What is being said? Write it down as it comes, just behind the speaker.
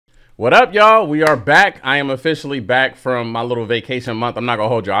What up, y'all? We are back. I am officially back from my little vacation month. I'm not gonna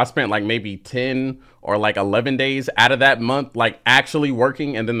hold y'all. I spent like maybe 10 or like 11 days out of that month like actually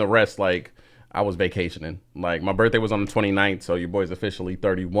working, and then the rest like I was vacationing. Like my birthday was on the 29th, so your boy's officially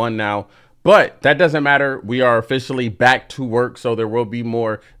 31 now. But that doesn't matter. We are officially back to work, so there will be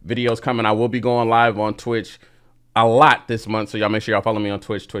more videos coming. I will be going live on Twitch a lot this month, so y'all make sure y'all follow me on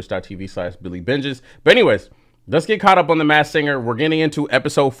Twitch, twitch.tv/BillyBinges. But anyways, let's get caught up on The Masked Singer. We're getting into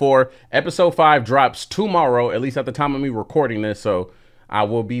episode 4. Episode 5 drops tomorrow, at least at the time of me recording this, so I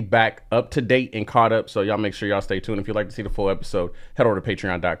will be back up to date and caught up, so y'all make sure y'all stay tuned. If you'd like to see the full episode, head over to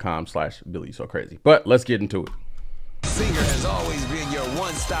patreon.com/BillySoCrazy. But let's get into it. Singer has always been your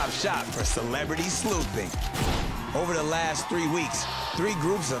one-stop shop for celebrity sleuthing. Over the last 3 weeks, 3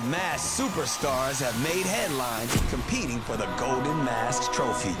 groups of masked superstars have made headlines competing for the Golden Mask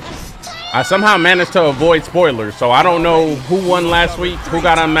Trophy. I somehow managed to avoid spoilers, so I don't know who won last week, who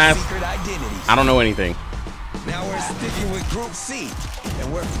got unmasked. I don't know anything. Now we're sticking with Group C,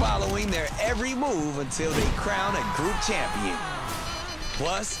 and we're following their every move until they crown a group champion.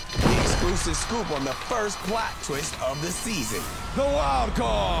 Plus, the exclusive scoop on the first plot twist of the season. The wild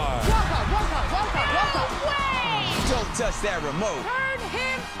card! Don't touch that remote. Turn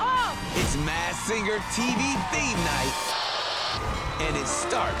him off! It's Masked Singer TV theme night, and it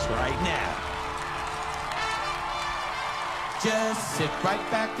starts right now. Just sit right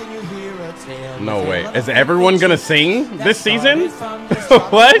back and you hear a tale. No way. Is everyone gonna sing this season?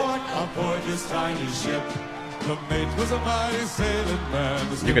 What?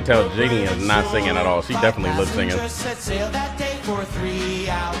 You can tell Jeannie is not singing at all. She definitely lip singing. Set sail that day for a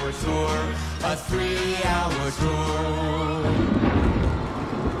 3-hour tour. A 3-hour tour.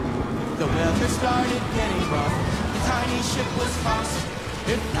 The weather started getting rough. The tiny ship was lost.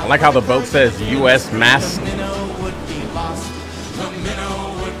 I like how the boat says U.S. Mask. The minnow would be lost. The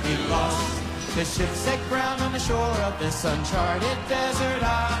minnow would be lost. The ship set ground on the shore of this uncharted desert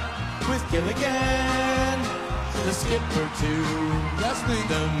isle with Gilligan, the skipper too. That's me.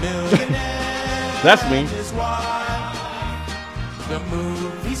 The millionaire. That's me. His wife, the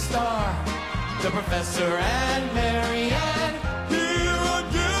movie star, the professor and Marianne. Here on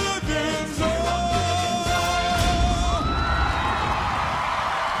Gilligan's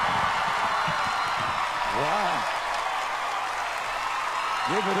Wow.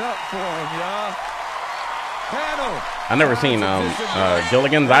 Give it up for him, y'all. Panel. I never seen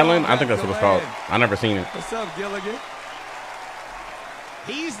Gilligan's Island. I think that's what it's called. I never seen it. What's up, Gilligan?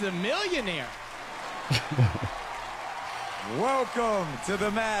 He's the millionaire. Welcome to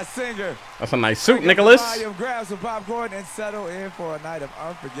The Masked Singer. That's a nice suit, Nicholas. Grab some popcorn and settle in for a night of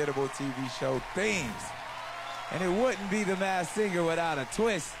unforgettable TV show themes. And it wouldn't be The Masked Singer without a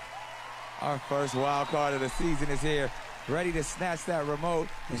twist. Our first wild card of the season is here, ready to snatch that remote.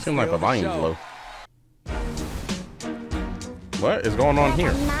 It seems like the volume's low. What is going on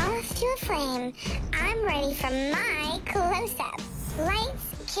here? Moth to a flame. I'm ready for my close-up.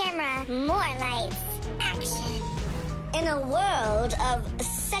 Lights, camera, more lights, action. In a world of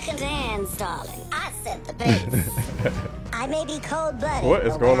second-hand stalling, I set the pace. I may be cold-blooded, What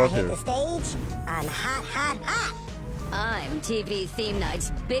is but going when on I hit here? the stage, I'm hot, hot, hot. I'm TV Theme Night's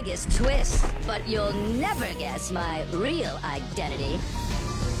biggest twist, but you'll never guess my real identity.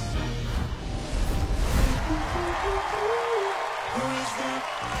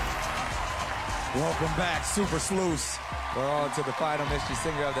 Welcome back, Super Sleuths. We're on to the final mystery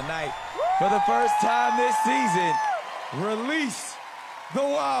singer of the night. For the first time this season, release the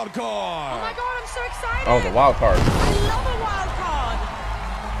wild card. Oh my God, I'm so excited. Oh, the wild card. I love a wild card.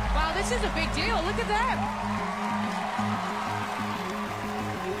 Wow, this is a big deal. Look at that.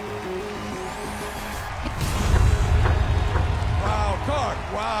 Wild card,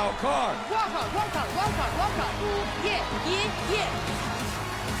 wild card. Wild card, wild card, wild card, wild card. Yeah, yeah, yeah.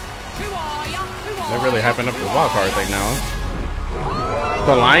 Who are ya? Who are They're really ya? hyping up Who the wild are card ya? thing now.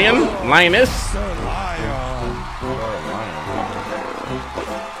 The lion? Lioness? Sir Lion.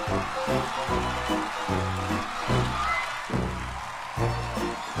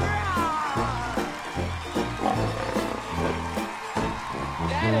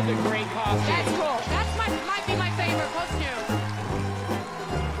 That is a great costume. That's cool. That's might be my favorite costume.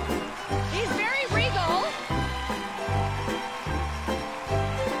 He's very regal.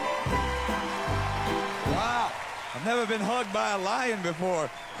 Wow, I've never been hugged by a lion before.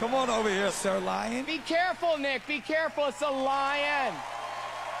 Come on over here, Sir Lion. Be careful, Nick. Be careful. It's a lion.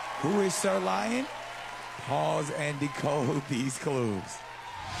 Who is Sir Lion? Pause and decode these clues.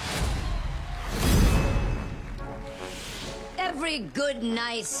 Every Every good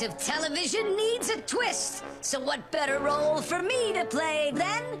night of television needs a twist. So what better role for me to play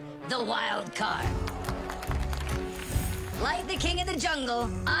than the wild card? Like the king of the jungle,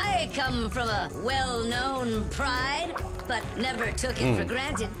 I come from a well-known pride, but never took it for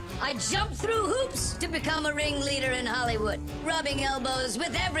granted. I jumped through hoops to become a ringleader in Hollywood, rubbing elbows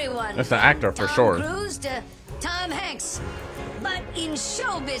with everyone. That's an actor for sure. Tom Cruise to Tom Hanks. But in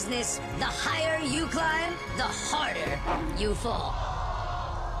show business, the higher you climb, the harder you fall.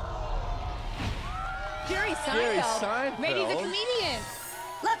 Jerry Seinfeld. Maybe he's a comedian.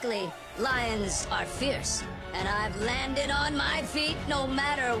 Luckily, lions are fierce, and I've landed on my feet no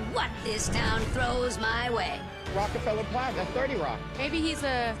matter what this town throws my way. Rockefeller Plaza, 30 Rock. Maybe he's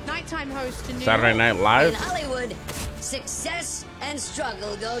a nighttime host in New Saturday York. Night In Live. Hollywood, success and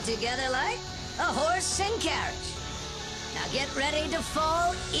struggle go together like a horse and carriage. Now get ready to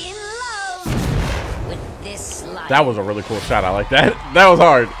fall in love with this life. That was a really cool shot. I like that. That was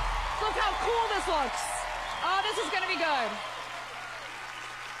hard. Look how cool this looks. Oh, this is going to be good.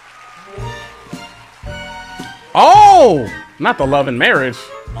 Oh, not the Love and Marriage.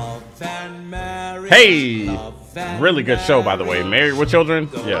 Love and marriage. Hey, Love and really good show, by the way. Married with Children.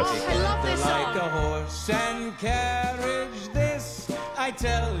 Yes. I love this Like a song. horse and carriage, this I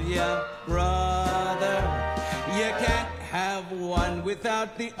tell ya, brother. You can't have one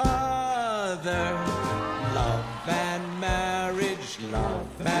without the other. Love and marriage, love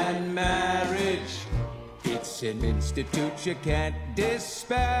and marriage. It's an institute you can't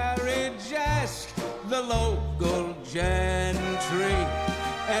disparage. Ask the local gentry,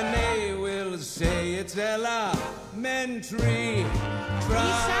 and they will say it's elementary.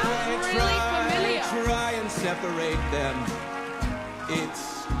 sounds really familiar. Try and separate them.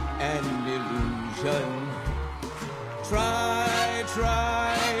 It's an illusion.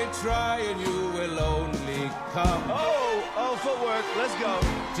 Try, and you will only come. Oh, footwork. Let's go.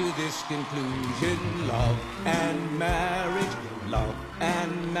 To this conclusion, love and marriage, love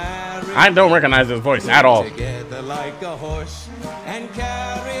and marriage. I don't recognize his voice at all. Together like a horse and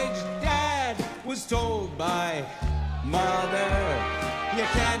carriage. Dad was told by mother, you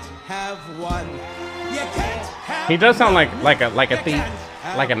can't have one. You can't have. He does sound like an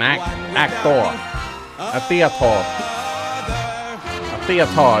actor, a theater,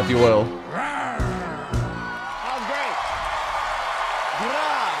 if you will. Oh, great.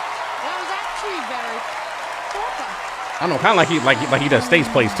 That was actually very proper. I don't know, kind of like he does stage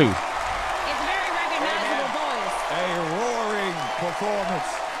plays too. It's a very recognizable voice. A roaring performance.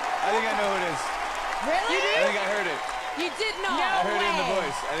 I think I know who it is. Really? I think I heard it. You did not. I heard it in the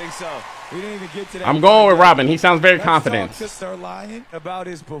voice. I think so. We didn't even get to that. I'm going with Robin. He sounds very confident. Let's talk to Sir Lion about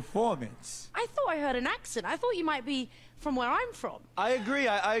his performance. I thought I heard an accent. I thought you might be from where I'm from. I agree.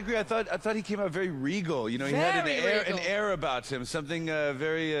 I agree. I thought he came out very regal. You know, he had Very an regal. air about him, something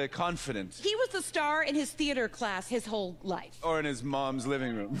very confident. He was the star in his theater class his whole life. Or in his mom's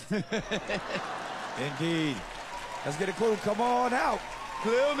living room. Indeed. Let's get a clue. Come on out.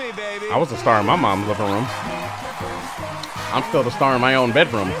 Clue me, baby. I was the star in my mom's living room. I'm still the star in my own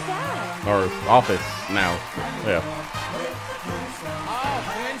bedroom or office now. Yeah.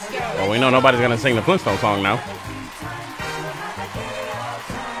 Well, we know nobody's gonna sing the Flintstone song now.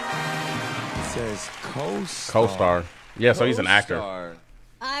 It says co-star. Co-star. Yeah, so he's an actor. Co-star.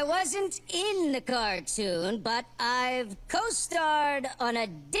 I wasn't in the cartoon, but I've co-starred on a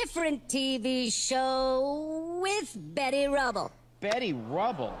different TV show with Betty Rubble. Betty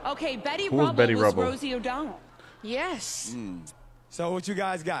Rubble. Okay, Betty Who's Rubble Betty was Rubble? Rosie O'Donnell. Yes. So what you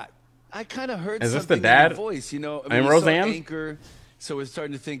guys got? I kind of heard Is this the something dad? in the voice, you know. And we Roseanne? saw Anchor, so we're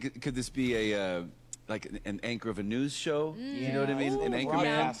starting to think, could this be a like an anchor of a news show? You know what I mean? An anchor man.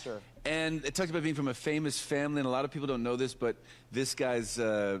 broadcaster. And it talks about being from a famous family, and a lot of people don't know this, but this guy's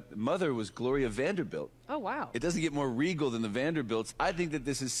mother was Gloria Vanderbilt. Oh, wow. It doesn't get more regal than the Vanderbilts. I think that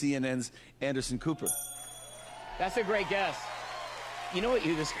this is CNN's Anderson Cooper. That's a great guess. You know what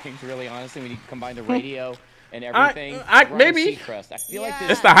you just screamed really honestly when you combine the radio and everything? Ryan maybe. Seacrest. I feel like Yeah.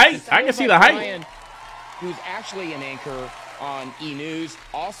 this, It's the height. this I can sounds see like the height. Ryan, who's actually an anchor on E! News,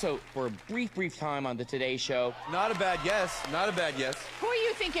 also for a brief time on the Today Show. Not a bad guess. Not a bad guess. Who are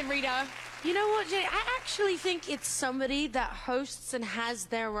you thinking, Rita? You know what, Jay? I actually think it's somebody that hosts and has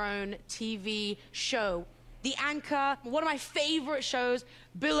their own TV show. The Anchor, one of my favorite shows,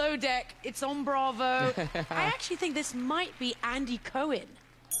 Below Deck. It's on Bravo. I actually think this might be Andy Cohen.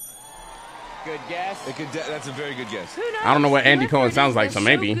 Good guess. That's a very good guess. Who knows? I don't know what Andy Whoever Cohen it sounds is, like, they're so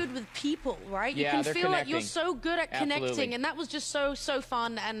maybe. so good with people, right? You Yeah, can they're feel like you're connecting. so good at connecting, Absolutely. and that was just so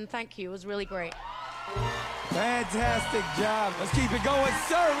fun. And thank you, it was really great. Fantastic job. Let's keep it going.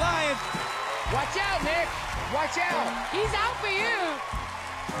 Sir Lion, Watch out, Nick. Watch out. He's out for you.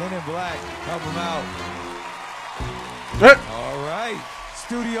 Men in Black, help him out. All right,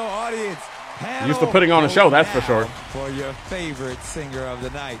 studio audience. Used to putting on a show, that's for sure. For your favorite singer of the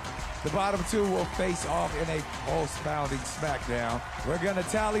night. The bottom two will face off in a pulse-pounding smackdown. We're going to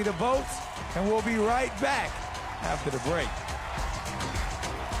tally the votes, and we'll be right back after the break.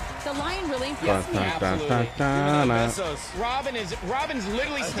 The lion really Yes, impressed me. absolutely. Robin's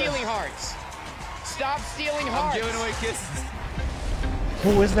literally stealing hearts. Stop stealing hearts. I'm giving away kisses.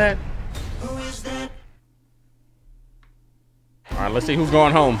 Who is that? All right, let's see who's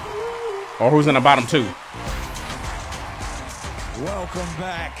going home. Or who's in the bottom two. Welcome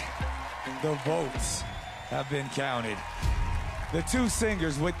back. The votes have been counted. The two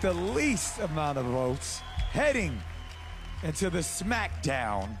singers with the least amount of votes heading into the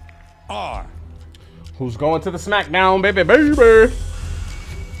SmackDown are... Who's going to the SmackDown, baby, baby?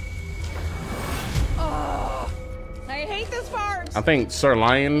 Oh, I hate this part. I think Sir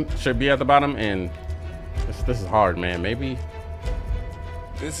Lion should be at the bottom, and this is hard, man. Maybe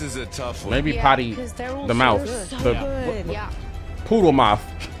This is a tough one. maybe Yeah, Potty, 'cause they're all the so mouth, good. the Yeah. poodle mouth.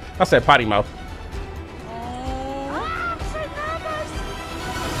 I said potty mouth.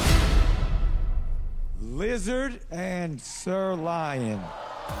 Lizard and Sir Lion.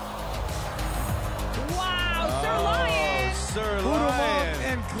 Wow, Sir Lion. Sir Poodle Mouth Lion.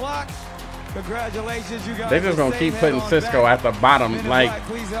 and Clock. Congratulations, you guys. They just gonna keep putting Cisco at the bottom, Men in like, Black,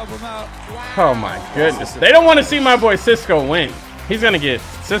 please help him out. oh my goodness. They don't want to see my boy Cisco win.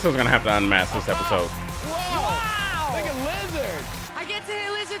 Cisco's gonna have to unmask this episode. Wow. Look at Lizard. I get to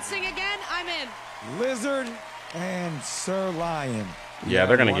hear Lizard sing again. I'm in. Lizard and Sir Lion. Yeah,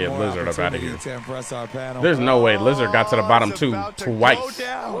 they're gonna One get more Lizard up out of opportunity here. to impress our panel. There's no way Lizard got to the bottom It's two about to go twice.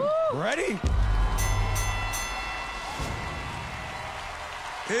 down. Ready?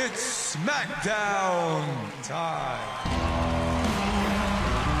 It's SmackDown time.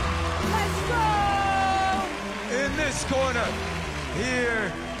 Let's go. In this corner,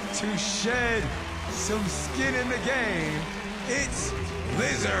 here to shed some skin in the game, it's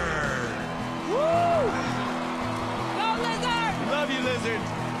Lizard. Go, Lizard. Love you, Lizard.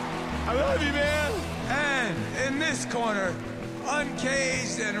 I love you, man. And in this corner,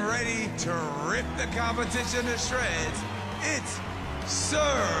 uncaged and ready to rip the competition to shreds, it's Sir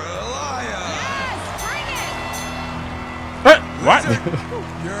Lion. Yes, What?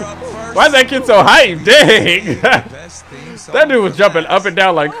 You're up first. Why is that kid so hyped? Dang. Best theme song That dude was for jumping fans. up and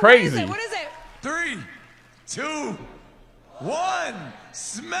down like bring it. crazy. What is it? 3, 2, 1,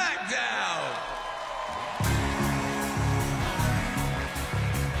 SmackDown.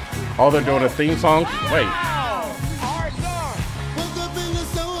 Oh, they're doing a theme song? Wait. Wow. Hard song.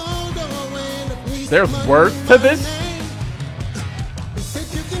 There's words to this?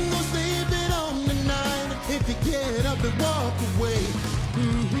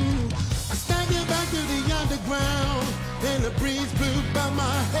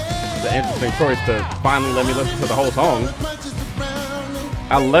 It's an interesting choice to finally let me listen to the whole song.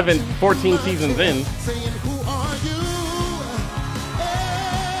 14 seasons in.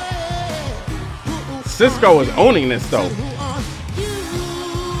 Cisco is owning this though.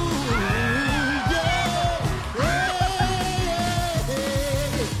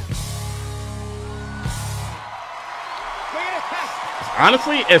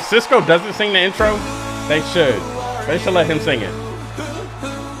 Honestly, if Cisco doesn't sing the intro, they should. They should let him sing it.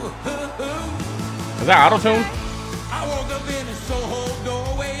 Is that auto-tune? I woke up in a Soho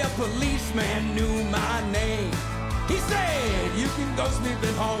doorway, a policeman knew my name. He said, you can go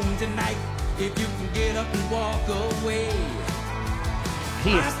sleeping home tonight if you can get up and walk away.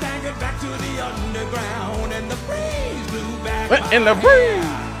 I staggered back to the underground and the breeze blew back my In the hair. breeze.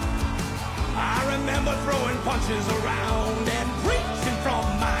 I remember throwing punches around and preaching from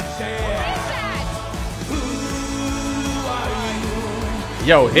my chair. Who are you?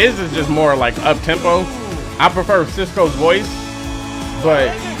 Yo, his is just more like up-tempo. I prefer Cisco's voice, but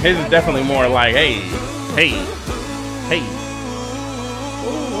his is definitely more like, hey, hey, hey.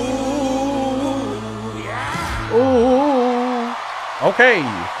 Ooh. Okay. Wow.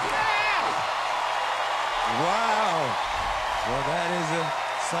 Well, that is a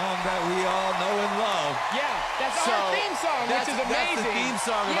song that we all know and love. Yeah, that's our theme song, which is amazing. That's the theme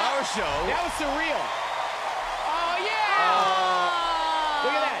song of Yeah. our show. That was surreal. Oh, yeah.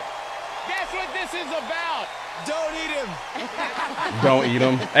 Look at that. That's what this is about. Don't eat him. Don't eat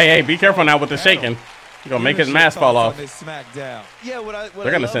them. Hey, be careful now with the shaking. He gonna make his mask fall off. SmackDown. Yeah,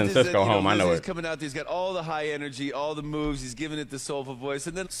 They're gonna send Cisco home. I know He's it. coming out there. He's got all the high energy, all the moves. He's giving it the soulful voice,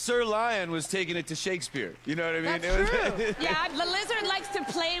 and then Sir Lion was taking it to Shakespeare. You know what I mean? That's true. Yeah, the lizard likes to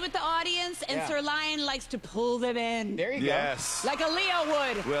play with the audience, and Sir Lion likes to pull them in. There you Yes. go. Like a Leo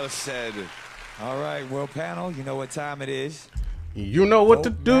would. Well said. All right, well, panel, you know what time it is. You know what to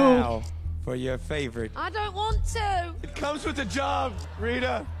Vote do. now for your favorite. I don't want to. It comes with the job,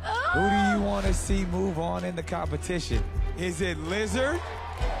 Rita. Who do you want to see move on in the competition? Is it Lizard?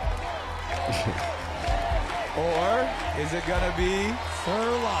 Or is it going to be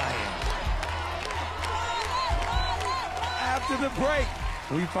Sir Lion? After the break,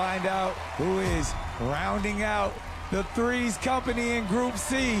 we find out who is rounding out the Threes Company in Group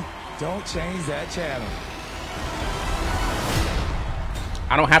C. Don't change that channel.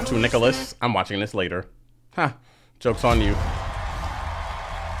 I don't have to, Nicholas. I'm watching this later. Huh. Joke's on you.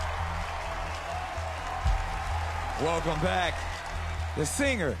 Welcome back. The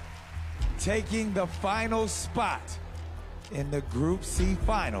singer taking the final spot in the Group C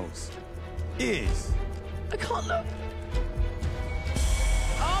finals is... I can't look.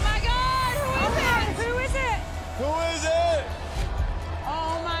 Oh my God! Who is it? Who is it?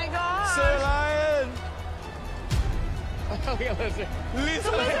 Oh my God! Sir Lion. Look at Lizard.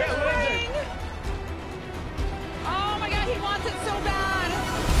 Lizard. Look at Lizard. Oh my God, he wants it so bad.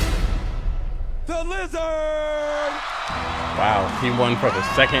 The Lizard! Wow, he won for the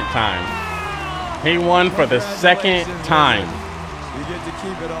second time. He won for the second time. You get to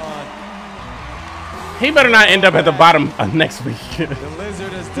keep it on. He better not end up at the bottom of next week. The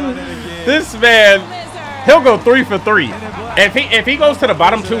Lizard has done it again. This man, he'll go 3 for 3. If he goes to the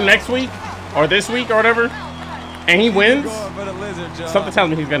bottom 2 next week or this week or whatever, and he wins, something tells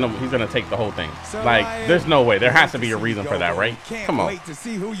me he's gonna take the whole thing. Like, there's no way. There has to be a reason for that, right? Come on. Wait to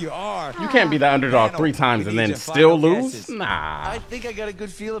see who you are. You can't be the underdog 3 times and then still lose. Nah. I think I got a good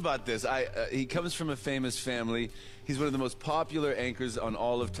feel about this. He comes from a famous family. He's one of the most popular anchors on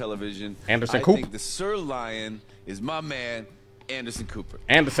all of television. Anderson Coop. I think the Sir Lion is my man, Anderson Cooper.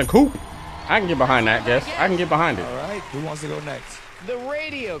 Anderson Coop. I can get behind that, guess. I can get behind it. All right, who wants to go next? The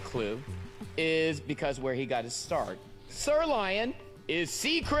radio clue is because where he got his start. Sir Lion is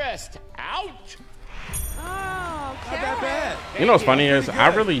Seacrest out. Oh, okay. Not that bad. You know what's funny is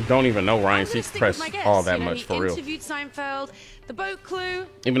I really don't even know Ryan I'm gonna stick with my Seacrest guess. all that You know, much for real. He interviewed Seinfeld, the boat clue.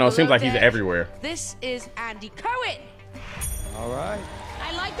 Even though it seems Below like he's Deck. everywhere. This is Andy Cohen. All right.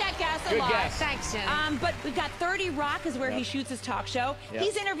 I like that guess a Good lot. guess. Thanks, Jenny. But we've got 30 Rock is where he shoots his talk show. Yep.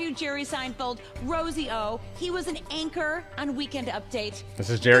 He's interviewed Jerry Seinfeld, Rosie O. He was an anchor on Weekend Update. This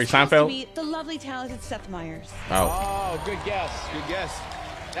is Jerry This has to Seinfeld? be the lovely, talented Seth Meyers. Oh. Oh, good guess. Good guess.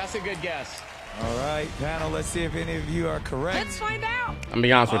 That's a good guess. All right, panel, let's see if any of you are correct. Let's find out. I'm gonna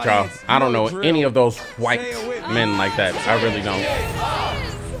be honest with y'all. I don't know any of those white men like that. I really don't.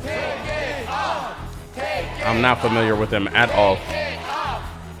 I'm not familiar with them at all.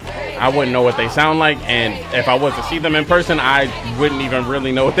 I wouldn't know what they sound like, and if I was to see them in person, I wouldn't even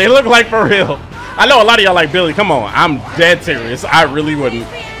really know what they look like for real. I know a lot of y'all like Billy. Come on, I'm dead serious. I really wouldn't.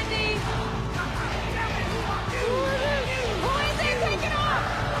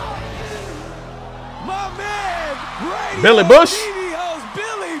 My man, radio Billy Bush? TV host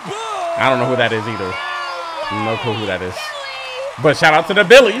Billy Bush. I don't know who that is either. No clue who that is. But shout out to the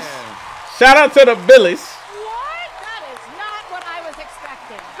Billies. Shout out to the Billies. What? That is not what I was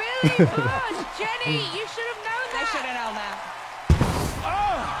expecting. Billy Bush, Jenny, you should have known I that. should have known that.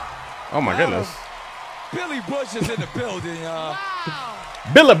 Oh my goodness. Billy Bush is in the building, y'all.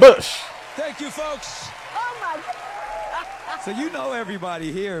 Billy Bush. Thank you, folks. Oh my God. So you know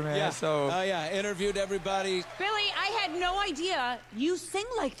everybody here, man. Yeah. So Oh, yeah. Interviewed everybody. Billy, I had no idea you sing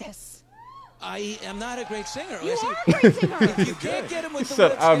like this. I am not a great singer. You Listen, are a great singer. if you can't get him with the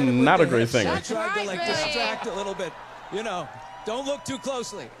said, whips, "I'm get him with not the a great hips." singer. I That's tried to right, like Billy. distract a little bit. You know, don't look too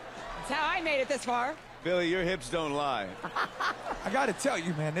closely. That's how I made it this far. Billy, your hips don't lie. I got to tell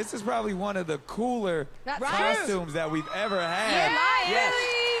you, man, this is probably one of the cooler That's costumes that we've ever had. Yes.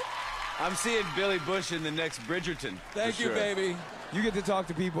 I'm seeing Billy Bush in the next Bridgerton. Thank for you, sure. baby. You get to talk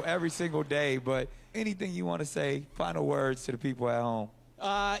to people every single day, but anything you want to say, final words to the people at home.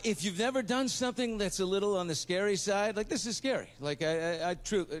 If you've never done something that's a little on the scary side, like this is scary. Like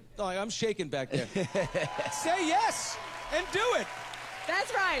I'm shaking back there. Say yes and do it.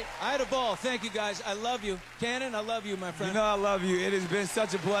 That's right. I had a ball. Thank you, guys. I love you. Cannon, I love you, my friend. You know I love you. It has been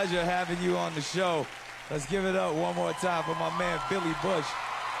such a pleasure having you on the show. Let's give it up one more time for my man, Billy Bush.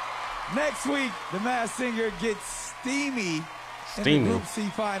 Next week, the Masked Singer gets steamy in the Group C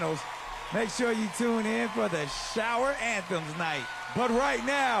finals. Make sure you tune in for the Shower Anthems night. But right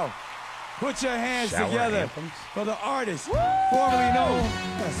now, Put your hands Shower together anthems? for the artist formerly known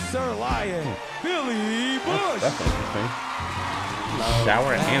as Sir Lion, Billy Bush. That's interesting.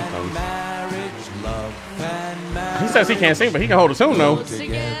 Shower anthems. Marriage, love and marriage. He says he can't sing, but he can hold a tune though.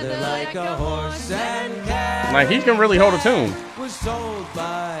 Together like a horse and cat. Like he can really hold a tune. Was told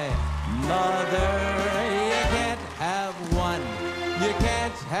by mother, you can't have one, you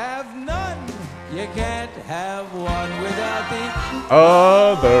can't have none, you can't have one without the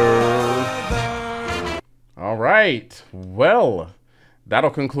Other. All right. Well, that'll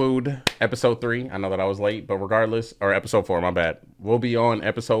conclude episode 3. I know that I was late, but regardless, or episode 4, my bad. We'll be on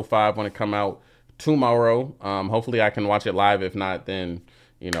episode 5 when it come out tomorrow. Hopefully I can watch it live. If not, then,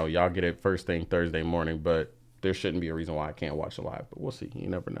 you know, y'all get it first thing Thursday morning, but there shouldn't be a reason why I can't watch it live, but we'll see. You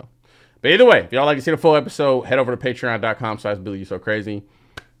never know. But either way, if y'all like to see the full episode, head over to patreon.com/BillyYouSoCrazy.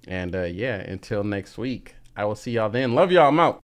 And yeah, until next week, I will see y'all then. Love y'all. I'm out.